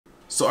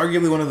So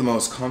arguably one of the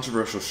most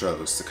controversial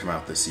shows to come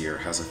out this year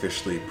has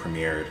officially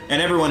premiered,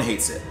 and everyone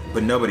hates it,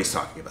 but nobody's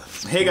talking about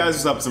it. Hey guys,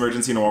 what's up? It's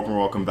Imurgency and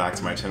welcome back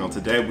to my channel.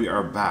 Today we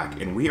are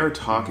back and we are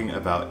talking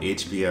about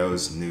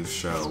HBO's new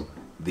show,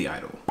 The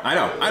Idol. I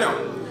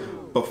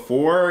know.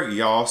 Before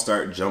y'all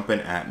start jumping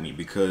at me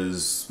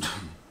because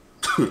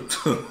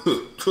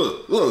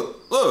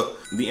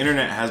the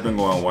internet has been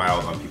going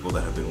wild on people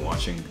that have been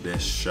watching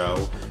this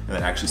show and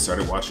that actually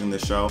started watching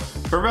this show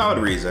for a valid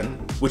reason,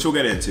 which we'll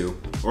get into.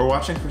 We're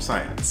watching for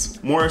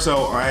science. More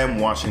so, I am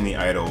watching The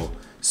Idol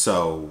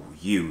so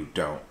you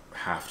don't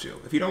have to,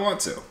 if you don't want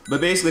to.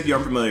 But basically, if you're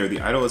unfamiliar,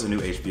 The Idol is a new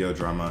HBO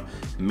drama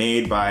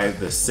made by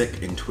the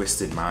sick and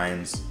twisted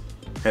minds,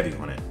 heavy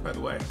on it, by the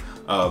way,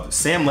 of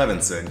Sam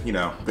Levinson, you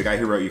know, the guy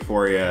who wrote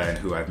Euphoria and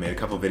who I've made a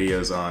couple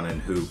videos on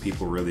and who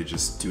people really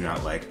just do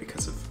not like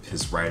because of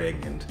his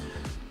writing and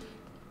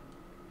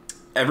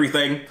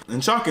everything.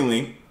 And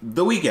shockingly,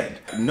 The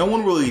Weeknd. No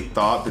one really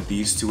thought that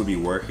these two would be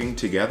working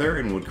together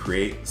and would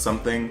create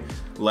something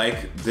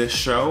like this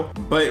show,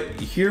 but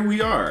here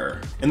we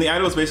are. And The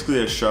Idol is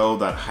basically a show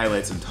that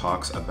highlights and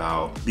talks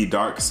about the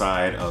dark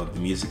side of the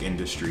music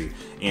industry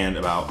and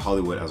about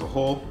Hollywood as a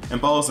whole,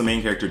 and follows the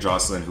main character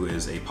Jocelyn, who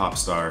is a pop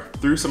star,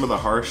 through some of the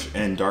harsh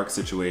and dark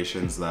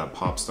situations that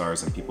pop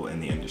stars and people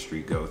in the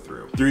industry go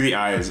through the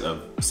eyes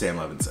of Sam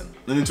Levinson.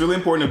 And it's really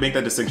important to make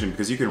that distinction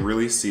because you can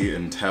really see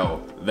and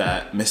tell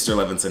that Mr.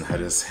 Levinson had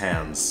his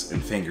hands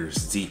and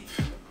fingers deep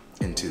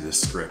into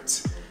this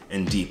script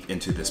and deep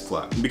into this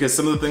plot. Because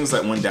some of the things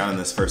that went down in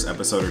this first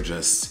episode are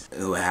just,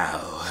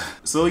 wow.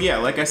 So yeah,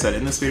 like I said,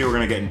 in this video we're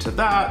gonna get into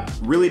that,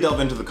 really delve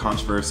into the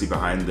controversy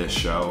behind this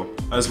show,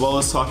 as well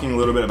as talking a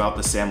little bit about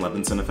the Sam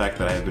Levinson effect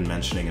that I have been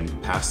mentioning in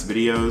past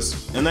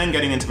videos, and then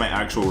getting into my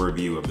actual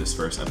review of this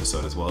first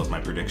episode, as well as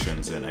my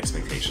predictions and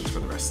expectations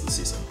for the rest of the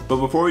season. But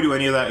before we do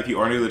any of that, if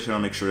you are new to the channel,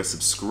 make sure to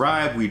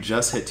subscribe. We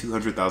just hit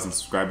 200,000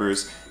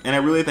 subscribers, and I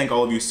really thank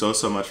all of you so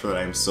much for that.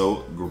 I am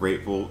so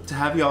grateful to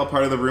have y'all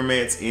part of the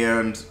Roommates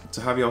and to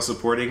have y'all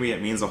supporting me.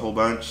 It means a whole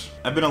bunch.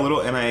 I've been a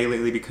little MIA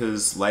lately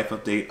because life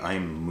update,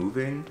 I'm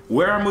moving.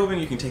 Where I'm moving,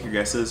 you can take your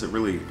guesses. It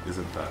really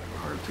isn't that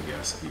hard to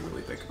guess if you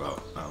really think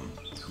about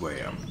who I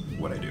am,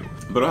 what I do.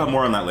 But I'll have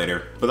more on that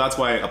later. But that's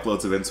why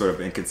uploads have been sort of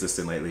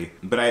inconsistent lately.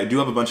 But I do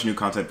have a bunch of new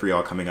content for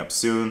y'all coming up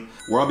soon,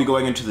 where I'll be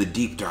going into the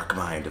deep dark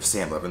mind of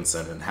Sam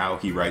Levinson and how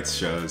he writes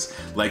shows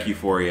like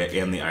Euphoria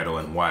and The Idol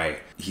and why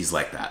he's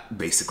like that,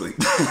 basically.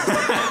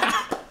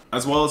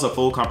 As well as a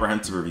full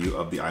comprehensive review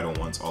of The Idol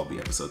once all the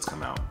episodes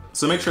come out.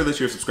 So make sure that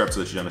you're subscribed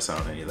so that you don't miss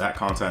out on any of that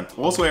content.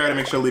 Also, I gotta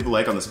make sure to leave a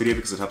like on this video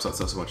because it helps out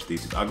so much with the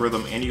YouTube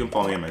algorithm, and you can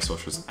follow me on my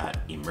socials at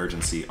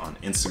Imurgency on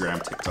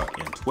Instagram, TikTok,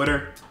 and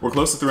Twitter. We're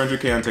close to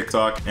 300K on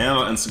TikTok, and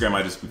on Instagram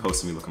I just be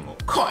posting me looking a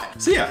little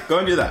caught. So yeah, go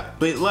and do that.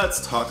 But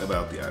let's talk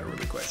about The Idol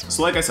really quick.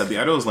 So like I said, The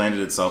Idol has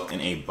landed itself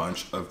in a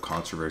bunch of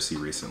controversy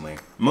recently,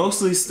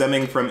 mostly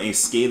stemming from a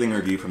scathing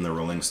review from the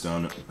Rolling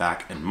Stone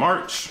back in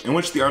March, in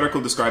which the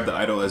article described The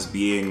Idol as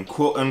being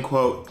quote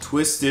unquote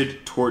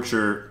twisted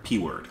torture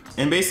P-word,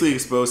 and basically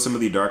exposed some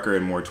of the darker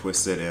and more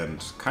twisted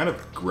and kind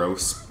of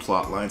gross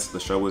plot lines that the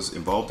show was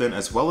involved in,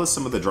 as well as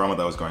some of the drama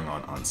that was going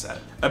on set.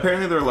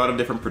 Apparently there are a lot of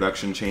different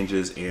production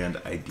changes and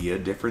idea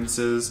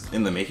differences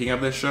in the making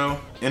of this show,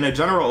 and a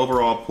general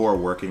overall poor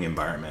working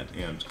environment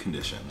and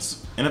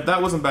conditions. And if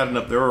that wasn't bad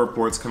enough, there were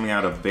reports coming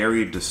out of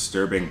very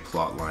disturbing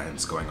plot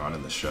lines going on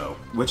in the show,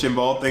 which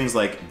involved things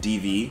like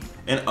DV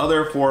and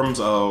other forms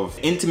of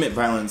intimate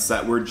violence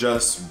that were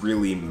just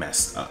really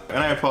messed up. And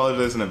I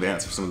apologize in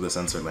advance for some of the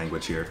censored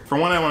language here. For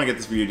one, I want to get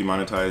this video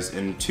demonetized,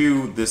 and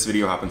two, this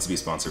video happens to be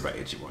sponsored by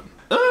AG1.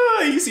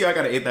 You see I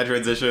gotta hate that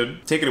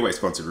transition. Take it away,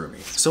 sponsor Rumi.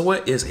 So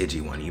what is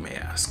AG1, you may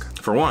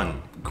ask? For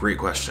one, great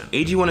question.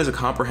 AG1 is a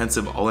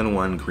comprehensive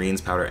all-in-one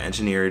greens powder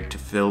engineered to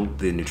fill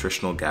the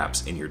nutritional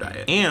gaps in your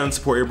diet and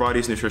support your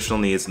body's nutritional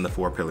needs in the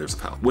 4 pillars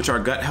of health, which are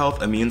gut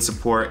health, immune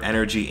support,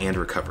 energy, and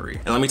recovery.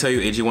 And let me tell you,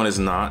 AG1 is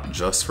not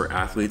just for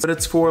athletes, but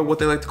it's for what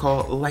they like to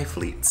call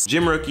lifeleets.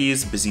 Gym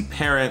rookies, busy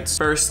parents,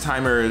 first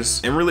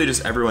timers, and really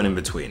just everyone in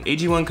between.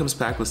 AG1 comes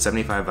packed with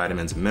 75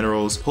 vitamins and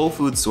minerals, whole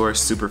food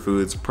source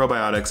superfoods,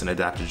 probiotics, and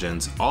adaptogens,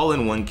 all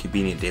in one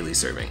convenient daily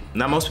serving.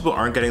 Now, most people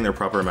aren't getting their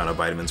proper amount of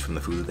vitamins from the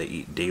food that they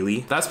eat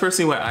daily. That's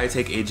personally why I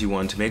take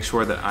AG1, to make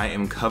sure that I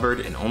am covered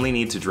and only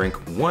need to drink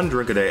 1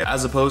 drink a day,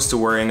 as opposed to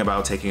worrying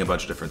about taking a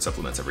bunch of different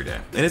supplements every day.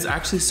 And it's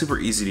actually super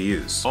easy to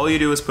use. All you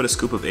do is put a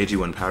scoop of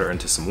AG1 powder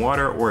into some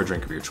water or a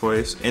drink of your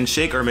choice, and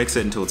shake or mix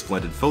it until it's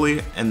blended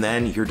fully, and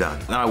then you're done.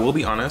 Now, I will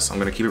be honest, I'm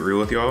gonna keep it real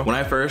with y'all. When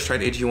I first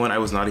tried AG1, I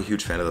was not a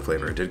huge fan of the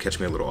flavor. It did catch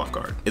me a little off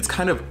guard. It's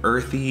kind of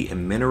earthy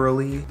and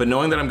minerally, but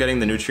knowing that I'm getting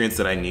the nutrients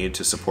that I need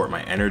to support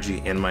my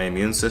energy and my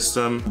immune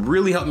system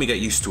really helped me get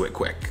used to it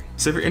quick.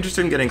 So if you're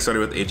interested in getting started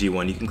with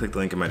AG1, you can click the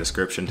link in my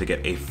description to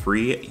get a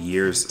free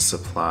year's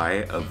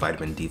supply of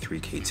vitamin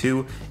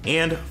D3K2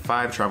 and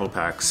 5 travel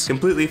packs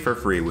completely for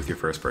free with your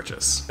first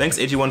purchase. Thanks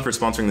AG1 for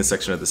sponsoring this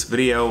section of this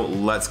video.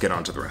 Let's get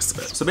on to the rest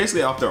of it. So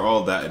basically after all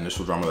of that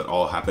initial drama that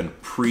all happened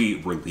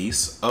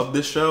pre-release of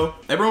this show,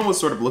 everyone was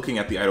sort of looking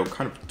at the idol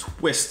kind of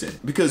twisted.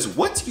 Because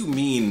what do you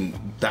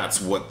mean that's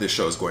what this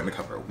show is going to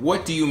cover?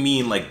 What do you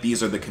mean like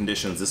these are the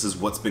conditions, this is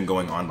what's been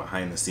going on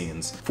behind the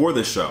scenes for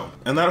this show?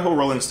 And that whole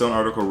Rolling Stone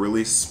article really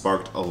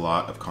sparked a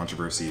lot of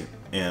controversy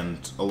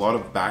and a lot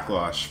of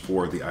backlash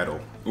for the idol.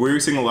 We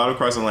were seeing a lot of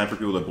cries online for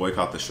people to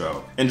boycott the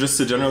show and just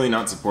to generally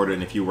not support it,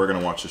 and if you were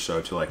gonna watch the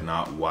show to like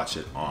not watch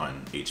it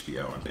on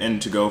HBO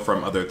and to go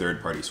from other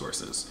third-party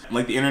sources.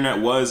 Like the internet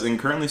was and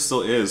currently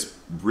still is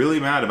really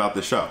mad about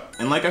the show.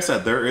 And like I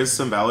said, there is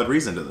some valid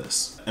reason to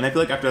this. And I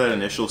feel like after that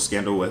initial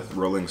scandal with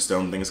Rolling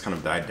Stone, things kind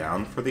of died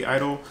down for the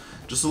idol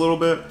just a little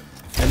bit.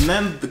 And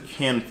then the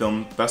Cannes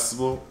Film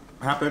Festival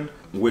happened,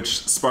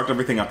 which sparked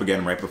everything up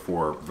again right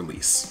before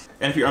release.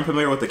 And if you're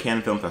unfamiliar with the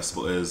Cannes Film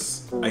Festival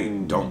is, I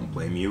don't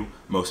blame you.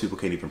 Most people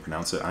can't even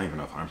pronounce it. I don't even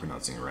know if I'm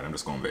pronouncing it right. I'm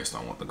just going based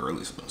on what the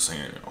girlies have been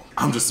saying, you know.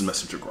 I'm just a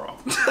messenger girl.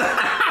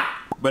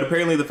 But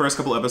apparently the first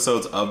couple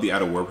episodes of the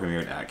idol were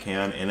premiered at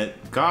Cannes, and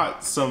it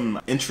got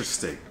some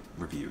interesting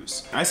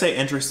reviews. I say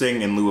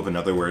interesting in lieu of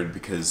another word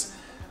because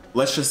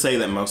let's just say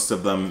that most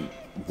of them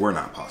were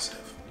not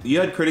positive.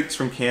 You had critics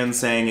from Cannes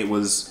saying it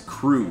was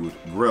crude,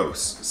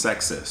 gross,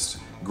 sexist,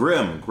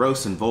 grim,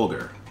 gross and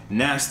vulgar,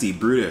 nasty,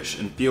 brutish,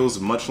 and feels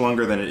much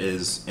longer than it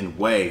is and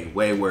way,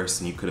 way worse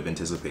than you could have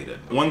anticipated.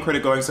 One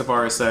critic going so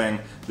far as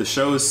saying, the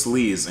show's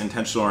sleaze,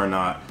 intentional or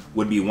not,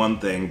 would be one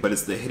thing, but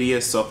it's the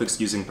hideous,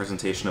 self-excusing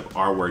presentation of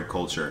R-word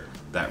culture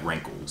that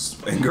rankles.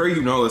 And girl,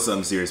 you know it's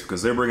something serious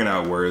because they're bringing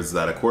out words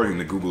that, according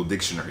to Google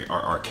Dictionary,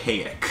 are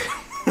archaic.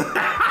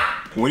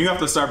 When you have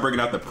to start bringing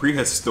out the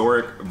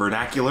prehistoric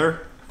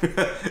vernacular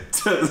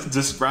to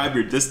describe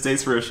your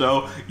distaste for a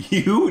show,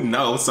 you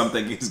know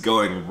something is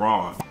going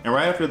wrong. And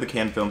right after the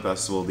Cannes Film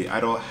Festival, the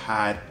idol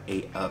had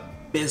a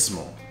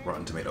abysmal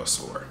Rotten Tomatoes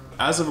score.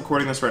 As of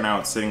recording this right now,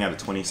 it's sitting at a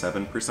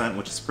 27%,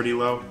 which is pretty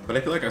low, but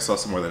I feel like I saw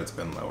somewhere that it's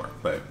been lower,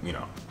 but you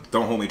know,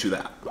 don't hold me to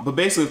that. But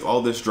basically with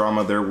all this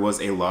drama, there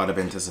was a lot of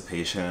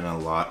anticipation and a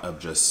lot of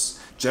just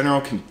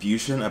general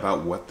confusion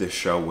about what this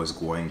show was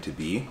going to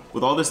be.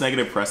 With all this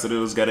negative press that it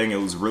was getting, it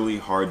was really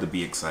hard to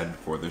be excited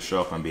for this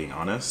show, if I'm being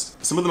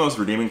honest. Some of the most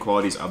redeeming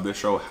qualities of this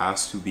show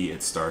has to be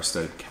its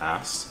star-studded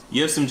cast.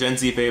 You have some Gen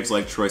Z faves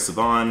like Troye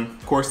Sivan,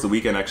 of course The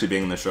Weeknd actually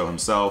being in the show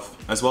himself,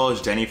 as well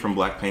as Jennie from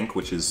Blackpink,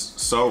 which is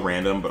so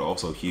random but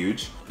also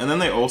huge. And then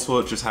they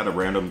also just had a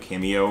random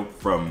cameo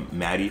from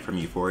Maddie from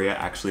Euphoria,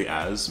 actually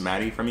as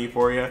Maddie from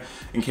Euphoria.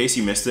 In case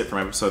you missed it from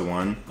episode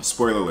 1,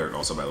 spoiler alert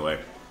also by the way.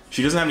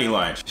 She doesn't have any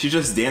lines. She's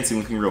just dancing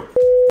looking real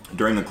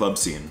during the club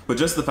scene. But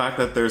just the fact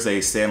that there's a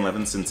Sam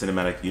Levinson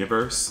cinematic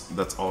universe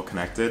that's all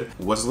connected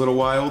was a little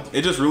wild.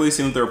 It just really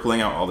seemed that they were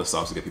pulling out all the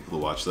stops to get people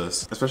to watch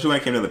this, especially when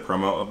it came to the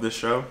promo of this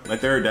show.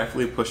 Like they were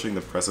definitely pushing the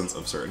presence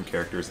of certain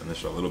characters in this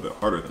show a little bit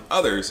harder than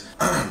others.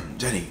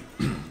 Jennie,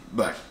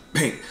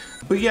 Blackpink.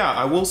 But yeah,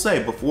 I will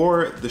say,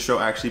 before the show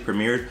actually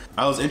premiered,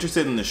 I was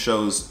interested in the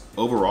show's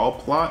overall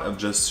plot of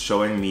just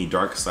showing the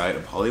dark side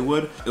of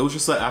Hollywood. It was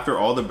just that after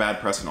all the bad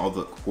press and all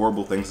the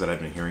horrible things that I've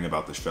been hearing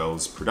about the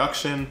show's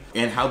production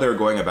and how they're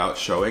going about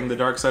showing the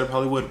dark side of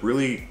Hollywood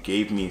really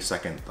gave me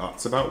second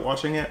thoughts about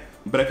watching it.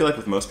 But I feel like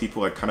with most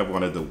people, I kind of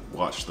wanted to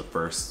watch the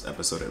first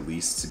episode at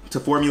least to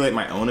formulate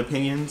my own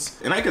opinions.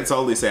 And I could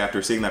solidly say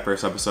after seeing that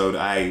first episode,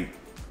 I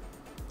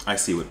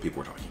see what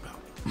people were talking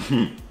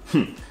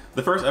about.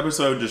 The first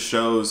episode just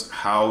shows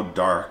how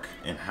dark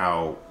and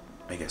how,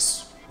 I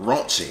guess,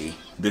 raunchy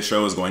this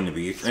show is going to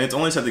be. And it's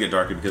only set to get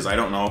darker because I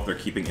don't know if they're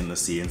keeping in the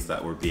scenes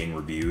that were being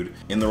reviewed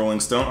in the Rolling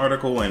Stone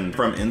article and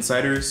from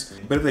insiders.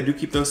 But if they do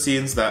keep those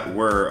scenes that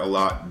were a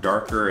lot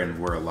darker and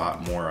were a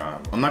lot more,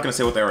 I'm not gonna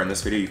say what they are in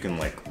this video, you can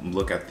like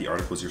look at the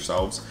articles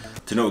yourselves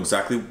to know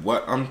exactly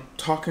what I'm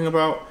talking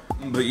about.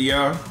 But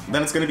yeah,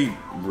 then it's gonna be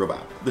real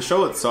bad. The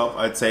show itself,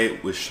 I'd say,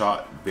 was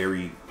shot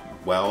very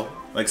well.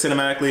 Like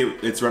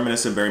cinematically, it's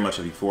reminiscent very much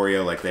of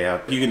Euphoria. Like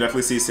you can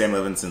definitely see Sam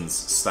Levinson's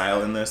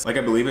style in this. Like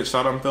I believe it's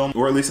shot on film,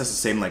 or at least has the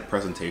same like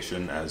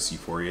presentation as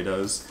Euphoria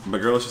does.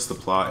 But girl, it's just the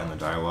plot and the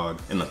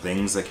dialogue and the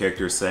things that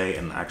characters say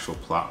and the actual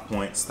plot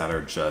points that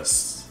are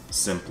just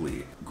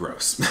simply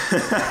gross.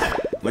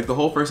 Like the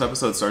whole first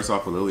episode starts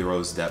off with Lily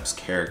Rose Depp's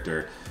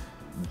character,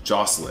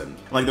 Jocelyn.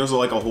 Like there's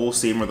like a whole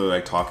scene where they're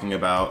like talking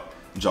about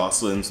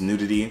Jocelyn's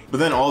nudity, but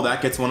then all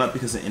that gets one up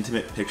because an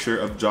intimate picture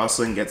of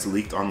Jocelyn gets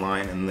leaked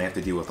online and they have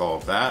to deal with all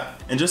of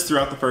that. And just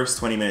throughout the first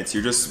 20 minutes,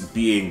 you're just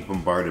being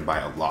bombarded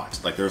by a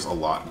lot. Like there's a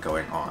lot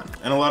going on.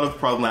 And a lot of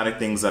problematic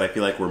things that I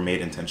feel like were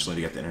made intentionally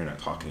to get the internet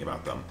talking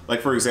about them.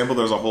 Like for example,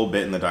 there's a whole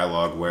bit in the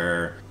dialogue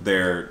where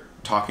they're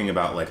talking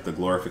about like the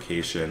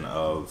glorification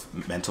of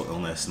mental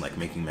illness and like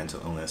making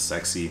mental illness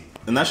sexy.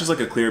 And that's just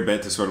like a clear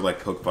bit to sort of like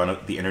poke fun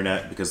at the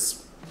internet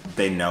because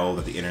they know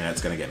that the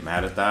internet's gonna get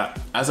mad at that.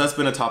 As that's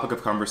been a topic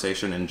of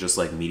conversation and just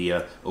like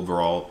media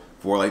overall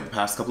for like the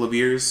past couple of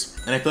years.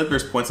 And I feel like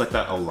there's points like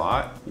that a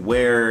lot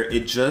where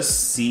it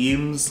just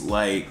seems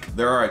like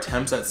there are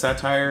attempts at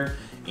satire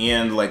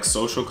and like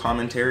social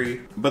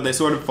commentary, but they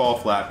sort of fall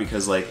flat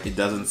because like it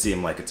doesn't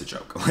seem like it's a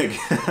joke. Like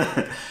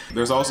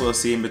there's also a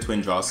scene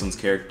between Jocelyn's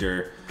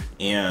character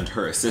and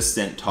her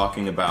assistant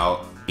talking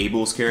about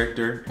Abel's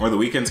character, or The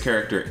Weeknd's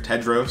character,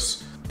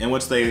 Tedros, in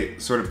which they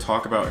sort of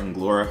talk about and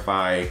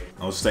glorify,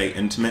 I'll say,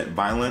 intimate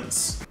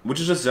violence, which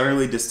is just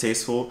generally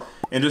distasteful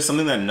and just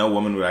something that no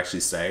woman would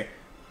actually say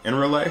in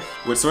real life.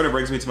 Which sort of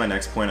brings me to my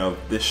next point of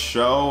this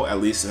show, at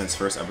least in its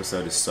first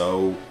episode, is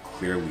so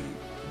clearly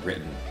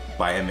written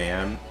by a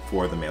man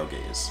for the male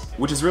gaze.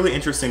 Which is really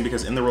interesting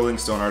because in the Rolling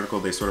Stone article,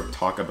 they sort of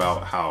talk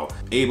about how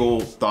Abel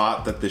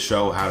thought that the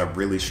show had a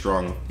really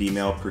strong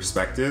female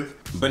perspective.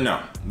 But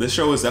no, this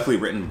show was definitely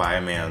written by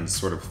a man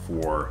sort of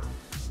for,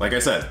 like I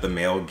said, the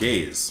male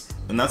gaze.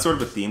 And that's sort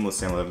of a theme with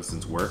Sam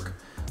Levinson's work,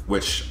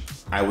 which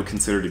I would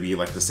consider to be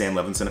like the Sam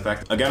Levinson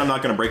effect. Again, I'm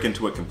not gonna break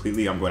into it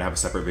completely. I'm going to have a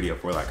separate video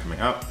for that coming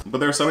up. But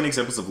there are so many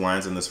examples of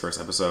lines in this first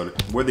episode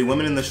where the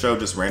women in the show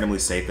just randomly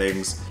say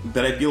things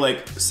that I feel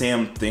like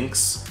Sam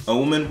thinks a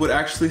woman would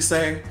actually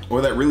say,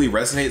 or that really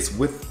resonates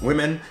with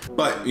women,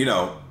 but you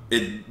know,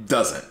 it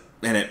doesn't.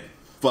 And it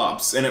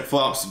flops, and it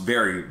flops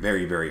very,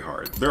 very, very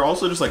hard. There are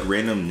also just like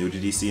random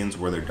nudity scenes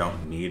where there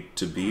don't need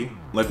to be.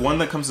 Like one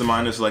that comes to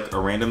mind is like a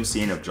random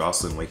scene of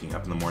Jocelyn waking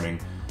up in the morning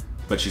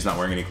but she's not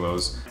wearing any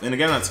clothes. And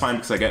again, that's fine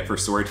because I get for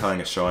storytelling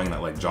it's showing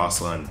that like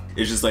Jocelyn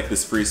is just like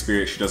this free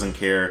spirit, she doesn't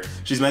care.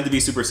 She's meant to be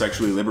super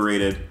sexually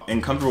liberated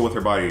and comfortable with her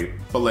body,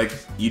 but like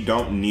you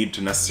don't need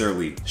to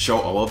necessarily show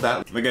all of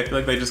that. Like I feel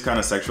like they just kind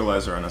of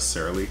sexualize her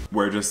unnecessarily,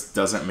 where it just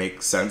doesn't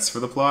make sense for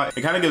the plot.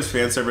 It kind of gives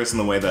fan service in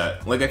the way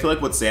that, like I feel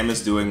like what Sam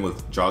is doing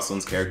with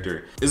Jocelyn's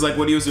character is like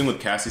what he was doing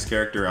with Cassie's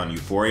character on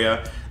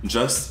Euphoria,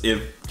 just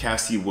if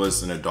Cassie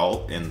was an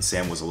adult and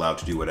Sam was allowed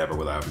to do whatever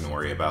without having to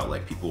worry about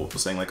like people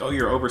saying like, oh,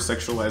 you're over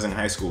sexualizing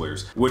high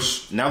schoolers,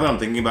 which now that I'm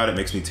thinking about it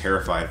makes me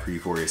terrified for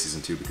Euphoria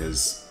season 2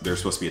 because there's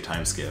supposed to be a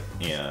time skip,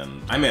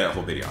 and I made a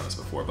whole video on this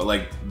before, but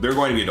like they're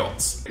going to be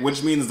adults,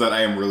 which means that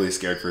I am really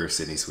scared for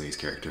Sydney Sweeney's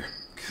character.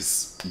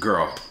 Because,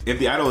 girl, if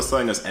The Idol is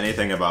telling us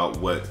anything about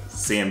what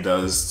Sam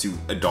does to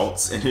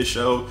adults in his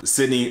show,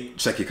 Sydney,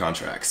 check your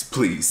contracts,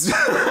 please.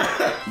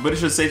 But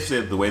it's just safe to say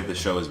that the way that the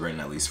show is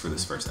written, at least for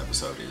this first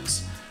episode,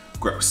 is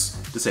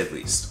gross, to say the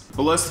least.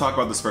 But let's talk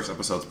about this first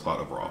episode's plot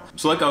overall.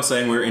 So like I was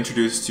saying, we were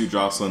introduced to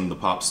Jocelyn, the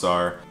pop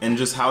star, and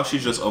just how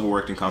she's just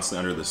overworked and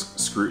constantly under this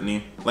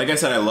scrutiny. Like I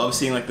said, I love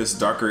seeing like this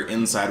darker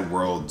inside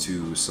world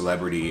to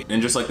celebrity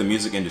and just like the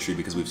music industry,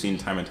 because we've seen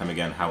time and time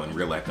again how in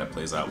real life that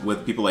plays out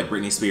with people like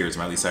Britney Spears,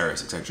 Miley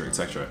Cyrus, etc,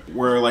 etc.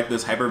 Where like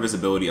this hyper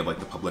visibility of like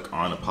the public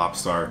on a pop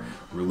star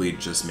really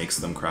just makes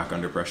them crack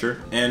under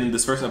pressure. And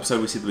this first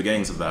episode we see the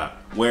beginnings of that,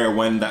 where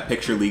when that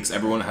picture leaks,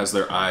 everyone has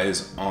their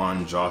eyes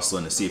on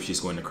Jocelyn to see if she's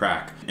going to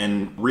crack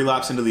and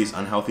relapse into these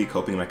unhealthy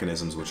coping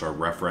mechanisms which are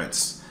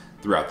referenced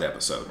throughout the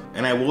episode.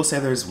 And I will say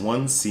there's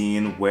one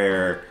scene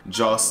where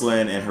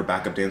Jocelyn and her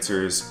backup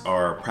dancers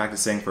are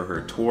practicing for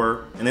her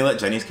tour, and they let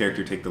Jenny's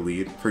character take the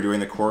lead for doing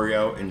the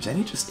choreo, and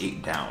Jenny just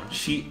ate down.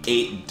 She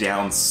ate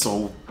down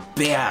so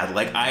bad.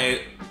 Like,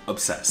 I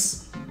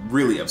obsess.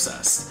 Really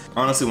obsessed.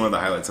 Honestly, one of the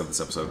highlights of this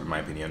episode, in my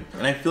opinion.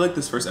 And I feel like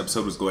this first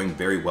episode was going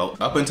very well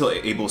up until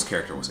Abel's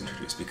character was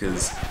introduced,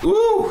 because,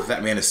 ooh,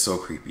 that man is so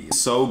creepy.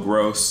 So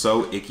gross,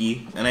 so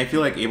icky. And I feel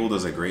like Abel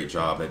does a great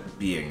job at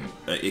being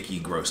an icky,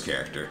 gross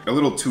character. A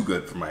little too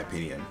good for my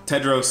opinion.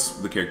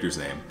 Tedros, the character's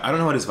name. I don't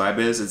know what his vibe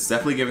is. It's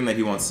definitely giving that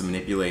he wants to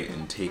manipulate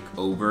and take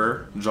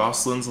over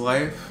Jocelyn's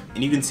life.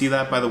 And you can see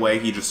that by the way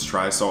he just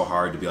tries so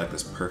hard to be like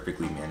this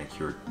perfectly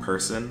manicured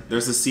person.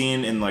 There's a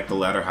scene in like the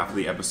latter half of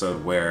the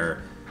episode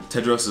where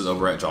Tedros is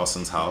over at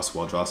Jocelyn's house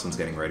while Jocelyn's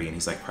getting ready, and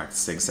he's like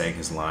practicing saying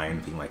his line,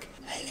 being like,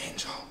 "Hey,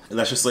 Angel." And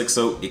that's just like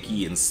so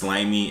icky and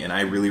slimy, and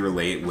I really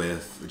relate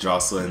with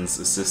Jocelyn's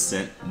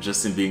assistant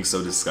just in being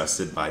so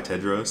disgusted by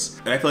Tedros.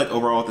 And I feel like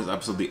overall with this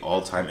episode, the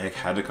all-time ick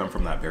had to come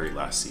from that very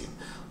last scene.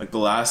 Like the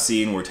last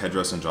scene where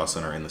Tedros and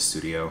Jocelyn are in the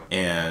studio,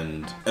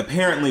 and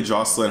apparently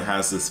Jocelyn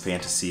has this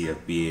fantasy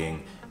of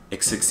being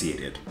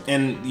asphyxiated.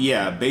 And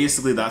yeah,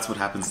 basically that's what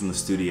happens in the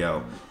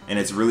studio, and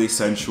it's really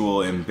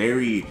sensual and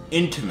very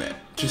intimate,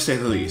 to say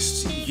the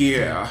least.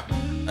 Yeah.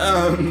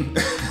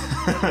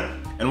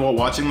 And while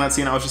watching that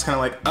scene, I was just kind of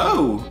like,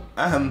 oh,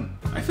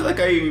 I feel like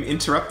I'm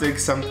interrupting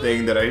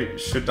something that I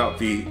should not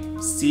be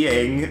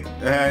seeing,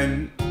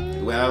 and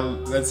well,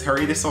 let's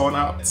hurry this on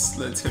up.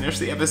 Let's finish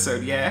the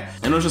episode, yeah?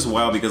 And it was just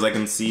wild because I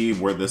can see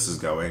where this is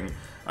going.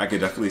 I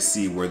could definitely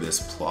see where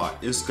this plot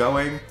is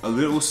going. A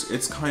little,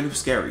 it's kind of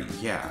scary,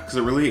 yeah. Because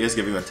it really is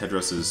giving that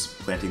Tedros is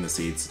planting the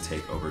seeds to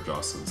take over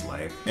Jocelyn's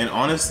life. And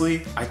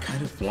honestly, I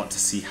kind of want to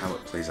see how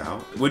it plays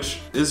out, which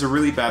is a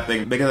really bad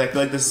thing because I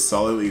feel like this is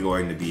solidly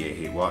going to be a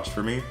hate watch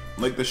for me.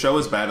 Like the show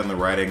is bad and the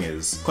writing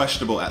is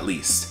questionable at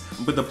least,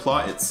 but the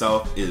plot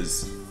itself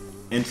is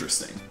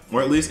interesting.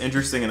 or at least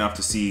interesting enough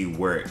to see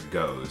where it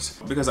goes.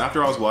 Because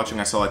after I was watching,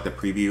 I saw like the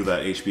preview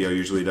that HBO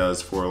usually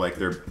does for like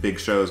their big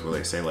shows where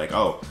they say like,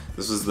 oh,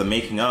 this is the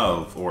making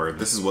of, or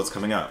this is what's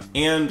coming up.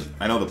 And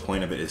I know the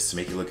point of it is to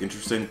make it look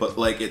interesting, but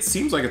like it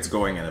seems like it's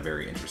going in a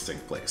very interesting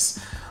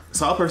place.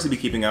 So I'll personally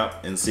be keeping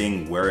up and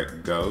seeing where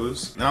it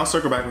goes. And I'll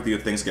circle back with you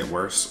if things get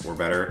worse or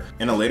better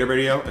in a later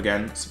video.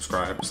 Again,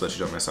 subscribe so that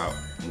you don't miss out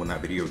when that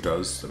video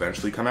does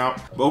eventually come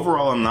out. But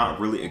overall, I'm not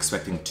really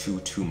expecting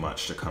too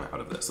much to come out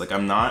of this. Like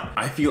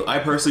I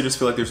personally just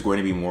feel like there's going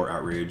to be more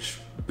outrage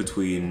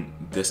between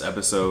this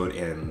episode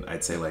and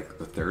I'd say like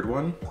the third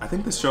one. I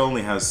think this show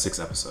only has 6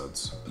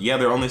 episodes. Yeah,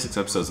 there are only 6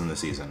 episodes in the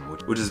season,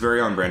 which is very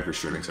on brand for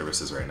streaming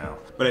services right now.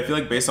 But I feel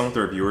like based on what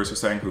the reviewers are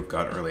saying who've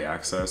got early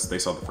access, they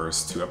saw the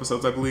first 2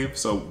 episodes, I believe.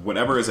 So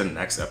whatever is in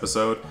next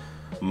episode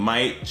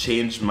might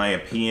change my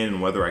opinion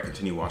on whether I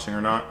continue watching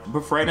or not.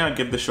 But for right now, I'd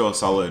give the show a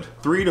solid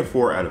 3 to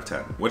 4 out of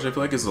 10, which I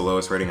feel like is the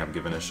lowest rating I've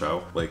given a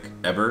show like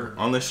ever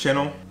on this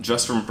channel,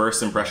 just from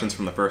first impressions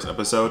from the first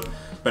episode.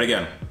 But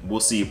again, we'll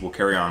see, we'll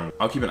carry on.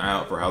 I'll keep an eye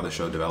out for how the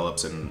show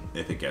develops and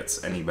if it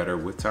gets any better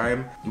with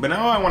time. But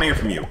now I want to hear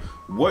from you.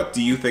 What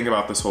do you think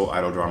about this whole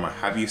idol drama?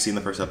 Have you seen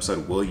the first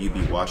episode? Will you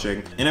be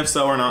watching? And if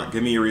so or not,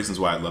 give me your reasons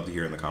why. I'd love to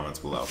hear in the comments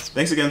below.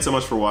 Thanks again so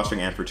much for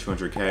watching and for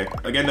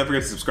 200K. Again, don't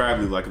forget to subscribe,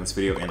 leave a like on this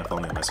video, and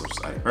follow me on my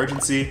socials at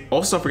Imurgency.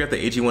 Also, don't forget that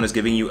AG1 is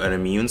giving you an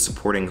immune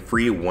supporting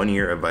free 1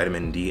 year of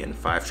vitamin D and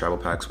 5 travel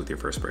packs with your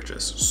first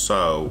purchase.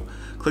 So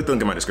click the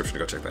link in my description to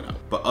go check that out.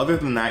 But other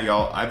than that,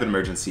 y'all, I've been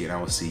Imurgency and I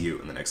will see you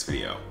in the next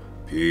video.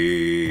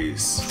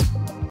 Peace.